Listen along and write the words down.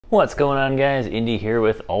What's going on, guys? Indy here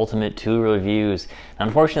with Ultimate Tool Reviews. Now,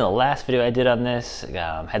 unfortunately, the last video I did on this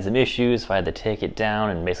had some issues, so I had to take it down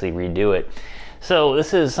and basically redo it. So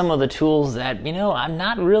this is some of the tools that, I'm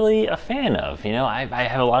not really a fan of. I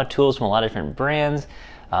have a lot of tools from a lot of different brands.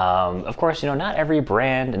 Of course, not every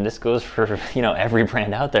brand, and this goes for, every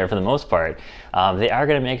brand out there for the most part, they are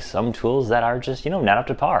going to make some tools that are just, not up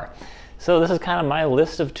to par. So this is kind of my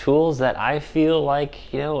list of tools that I feel like,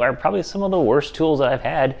 are probably some of the worst tools that I've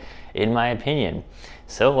had, in my opinion.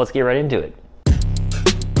 So let's get right into it.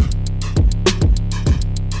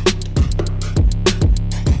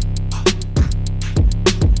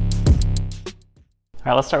 All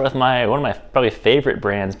right, let's start with one of my probably favorite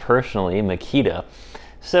brands personally, Makita.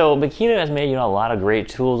 So Makita has made, a lot of great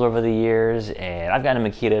tools over the years, and I've gotten a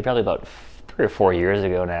Makita probably about 3 or 4 years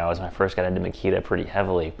ago now, as when I first got into Makita pretty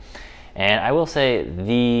heavily. And I will say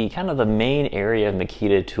the main area of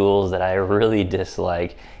Makita tools that I really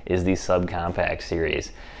dislike is the subcompact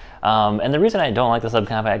series. And the reason I don't like the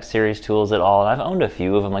subcompact series tools at all, and I've owned a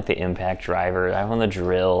few of them, like the impact driver, I've owned the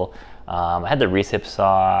drill, I had the recip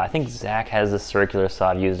saw, I think Zach has the circular saw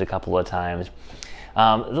I've used a couple of times.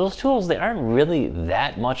 Those tools, they aren't really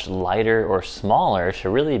that much lighter or smaller to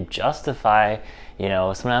really justify,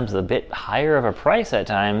 sometimes a bit higher of a price at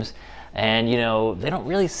times. And they don't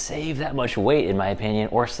really save that much weight, in my opinion,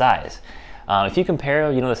 or size. If you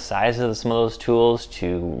compare the size of some of those tools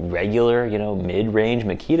to regular mid-range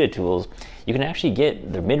Makita tools, you can actually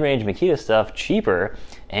get the mid-range Makita stuff cheaper,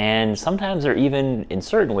 and sometimes they're even in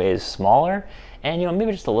certain ways smaller and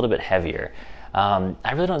maybe just a little bit heavier.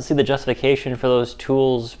 I really don't see the justification for those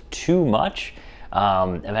tools too much.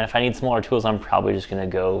 And then if I need smaller tools, I'm probably just going to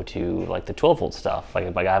go to like the 12 volt stuff.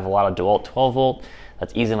 Like I have a lot of Dewalt 12 volt.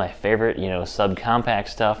 That's easily my favorite, subcompact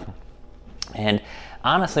stuff. And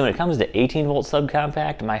honestly, when it comes to 18 volt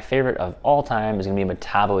subcompact, my favorite of all time is going to be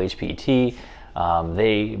Metabo HPT.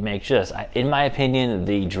 They make just, in my opinion,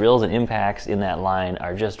 the drills and impacts in that line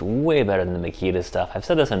are just way better than the Makita stuff. I've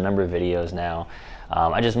said this in a number of videos now.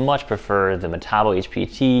 I just much prefer the Metabo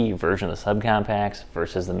HPT version of the subcompacts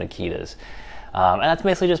versus the Makitas. And that's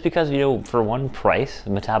basically just because, for one price, the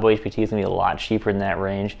Metabo HPT is going to be a lot cheaper in that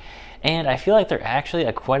range. And I feel like they're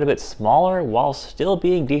actually quite a bit smaller while still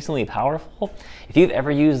being decently powerful. If you've ever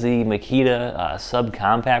used the Makita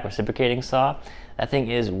subcompact reciprocating saw, that thing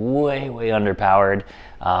is way, way underpowered.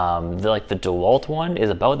 The DeWalt one is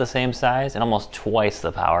about the same size and almost twice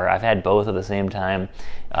the power. I've had both at the same time.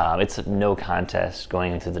 It's no contest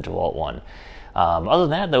going into the DeWalt one. Other than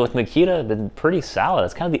that, though, with Makita, been pretty solid.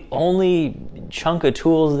 It's kind of the only chunk of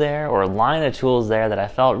tools there, or line of tools there, that I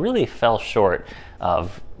felt really fell short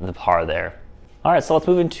of the par there. All right, so let's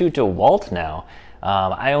move into DeWalt now.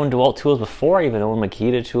 I owned DeWalt tools before I even owned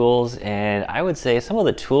Makita tools, and I would say some of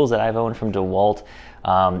the tools that I've owned from DeWalt,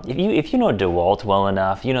 if you know DeWalt well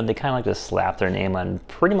enough, they kind of like to slap their name on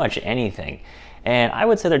pretty much anything. And I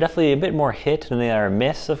would say they're definitely a bit more hit than they are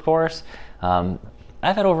miss, of course.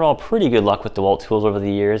 I've had overall pretty good luck with DeWalt tools over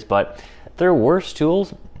the years, but their worst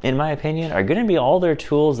tools, in my opinion, are going to be all their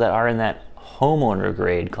tools that are in that homeowner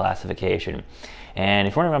grade classification. And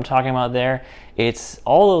if you wonder what I'm talking about there, it's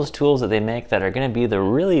all those tools that they make that are going to be the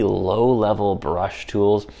really low-level brush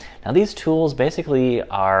tools. Now, these tools basically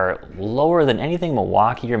are lower than anything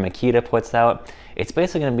Milwaukee or Makita puts out. It's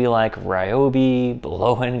basically going to be like Ryobi,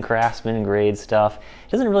 low-end craftsman grade stuff.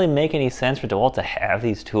 It doesn't really make any sense for DeWalt to have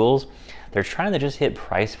these tools. They're trying to just hit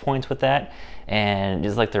price points with that, and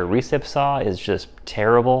just like their recip saw is just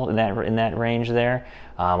terrible in that range there.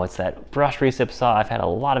 What's that brush recip saw? I've had a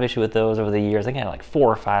lot of issue with those over the years. I think I had like 4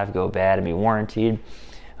 or 5 go bad and be warranted,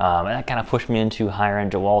 and that kind of pushed me into higher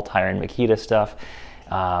end DeWalt, higher end Makita stuff.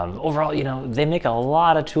 Overall, they make a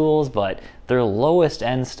lot of tools, but their lowest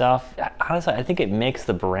end stuff, honestly, I think it makes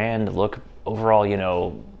the brand look overall,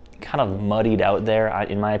 kind of muddied out there,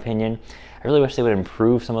 in my opinion. I really wish they would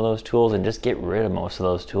improve some of those tools and just get rid of most of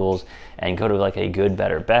those tools and go to like a good,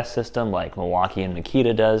 better, best system like Milwaukee and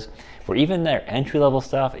Makita does, where even their entry-level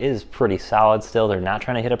stuff is pretty solid still. They're not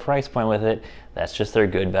trying to hit a price point with it. That's just their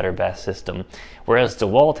good, better, best system. Whereas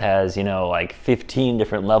DeWalt has, like 15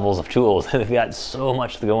 different levels of tools. They've got so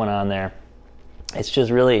much going on there. It's just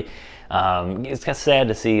really, it's kind of sad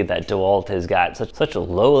to see that DeWalt has got such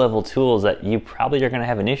low-level tools that you probably are going to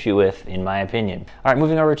have an issue with, in my opinion. All right,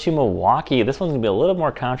 moving over to Milwaukee. This one's going to be a little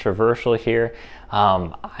more controversial here.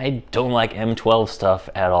 I don't like M12 stuff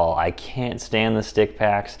at all. I can't stand the stick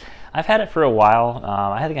packs. I've had it for a while.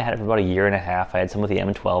 I think I had it for about 1.5 years. I had some of the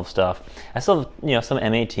M12 stuff. I still have, some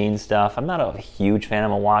M18 stuff. I'm not a huge fan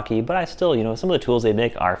of Milwaukee, but I still, some of the tools they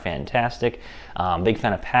make are fantastic. Big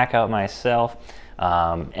fan of Pack Out myself.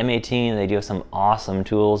 M18, they do have some awesome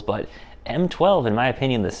tools, but M12, in my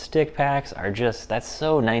opinion, the stick packs are just, that's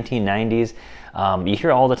so 1990s. You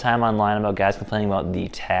hear all the time online about guys complaining about the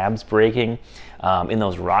tabs breaking in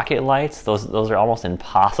those rocket lights. Those are almost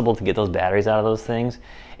impossible to get those batteries out of those things.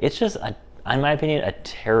 It's just, in my opinion, a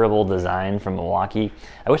terrible design from Milwaukee.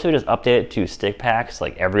 I wish they would just update it to stick packs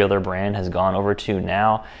like every other brand has gone over to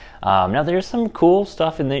now. Now there's some cool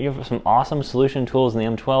stuff in there. You have some awesome solution tools in the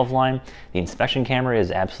M12 line. The inspection camera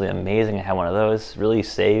is absolutely amazing. I have one of those. Really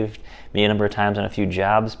saved me a number of times on a few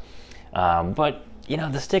jobs. But you know,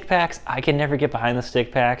 the stick packs, I can never get behind the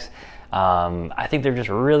stick packs. I think they're just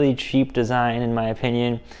really cheap design in my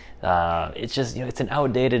opinion. It's just, you know, it's an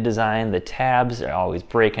outdated design. The tabs are always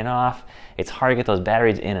breaking off. It's hard to get those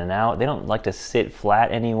batteries in and out. They don't like to sit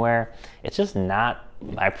flat anywhere. It's just not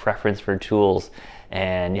my preference for tools.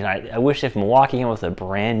 And you know, I wish if Milwaukee came with a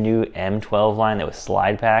brand new M12 line that was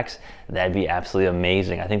slide packs, that'd be absolutely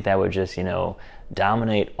amazing. I think that would just, you know,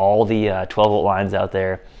 dominate all the 12-volt lines out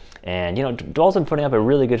there. And you know, Dewalt's been putting up a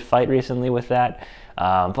really good fight recently with that.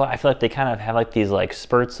 But I feel like they kind of have like these like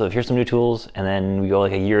spurts of here's some new tools, and then we go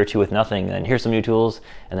like a year or two with nothing, and then here's some new tools,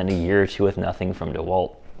 and then a year or two with nothing from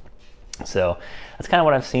Dewalt. So that's kind of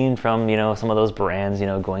what I've seen from, you know, some of those brands, you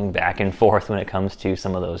know, going back and forth when it comes to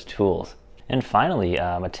some of those tools. And finally,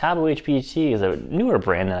 Metabo HPT is a newer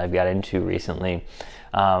brand that I've got into recently.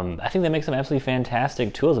 I think they make some absolutely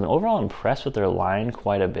fantastic tools. I'm overall impressed with their line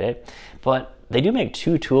quite a bit, but they do make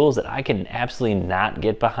two tools that I can absolutely not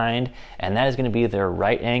get behind, and that is going to be their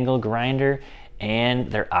right angle grinder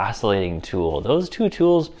and their oscillating tool. Those two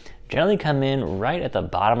tools generally come in right at the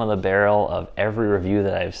bottom of the barrel of every review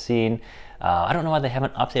that I've seen. I don't know why they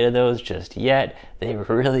haven't updated those just yet. They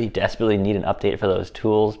really desperately need an update for those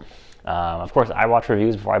tools. Of course, I watch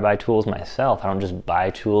reviews before I buy tools myself. I don't just buy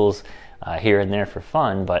tools here and there for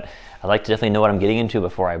fun, but I like to definitely know what I'm getting into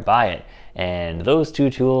before I buy it. And those two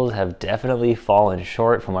tools have definitely fallen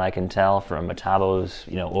short from what I can tell from Metabo's,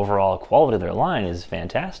 you know, overall quality of their line is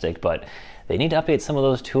fantastic, but they need to update some of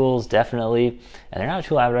those tools definitely, and they're not a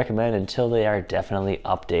tool I would recommend until they are definitely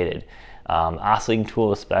updated. Oscillating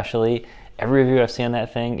tool especially, every review I've seen on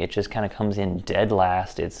that thing, it just kind of comes in dead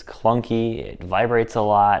last. It's clunky, it vibrates a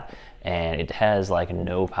lot, and it has like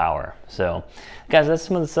no power. So guys, that's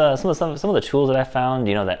some of the tools that I found,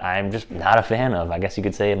 you know, that I'm just not a fan of. I guess you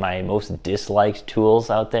could say my most disliked tools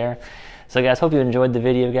out there. So guys, hope you enjoyed the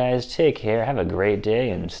video, guys. Take care, have a great day,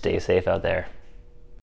 and stay safe out there.